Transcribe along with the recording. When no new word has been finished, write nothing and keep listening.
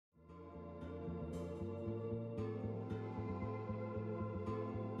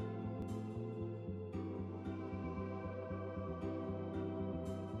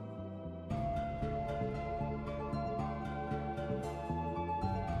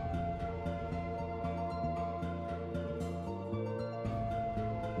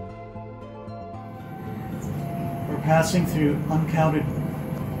passing through uncounted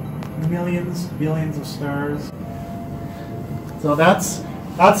millions, billions of stars. So that's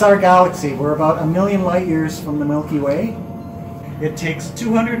our galaxy. We're about 1 million light years from the Milky Way. It takes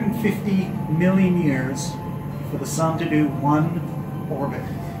 250 million years for the Sun to do one orbit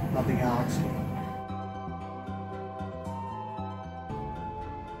of the galaxy.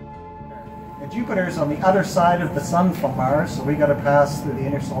 And Jupiter's on the other side of the Sun from Mars, so we got to pass through the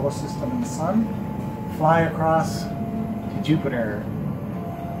inner solar system and the Sun, fly across to Jupiter.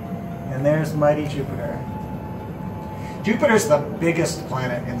 And there's mighty Jupiter. Jupiter's the biggest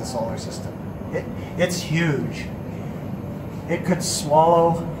planet in the solar system. It's huge. It could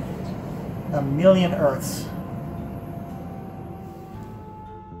swallow 1 million Earths.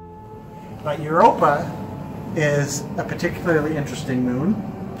 But Europa is a particularly interesting moon.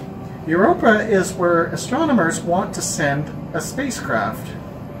 Europa is where astronomers want to send a spacecraft.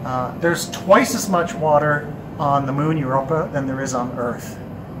 There's twice as much water on the moon Europa than there is on Earth.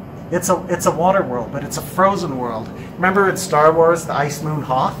 It's a water world, but it's a frozen world. Remember in Star Wars, the ice moon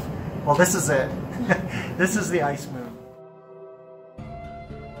Hoth? Well, this is it. This is the ice moon.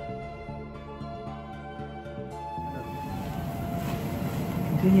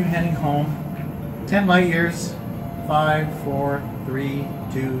 Continue heading home. 10 light years. 5, 4, 3,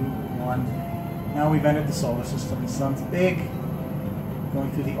 2, 1. Now we've entered the solar system. The sun's big,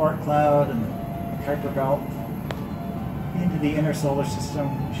 going through the Oort cloud and the Kuiper belt into the inner solar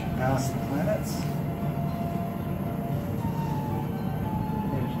system. We should pass the planets.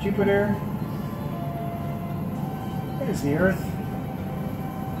 There's Jupiter. There's the Earth.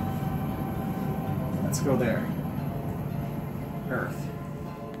 Let's go there. Earth.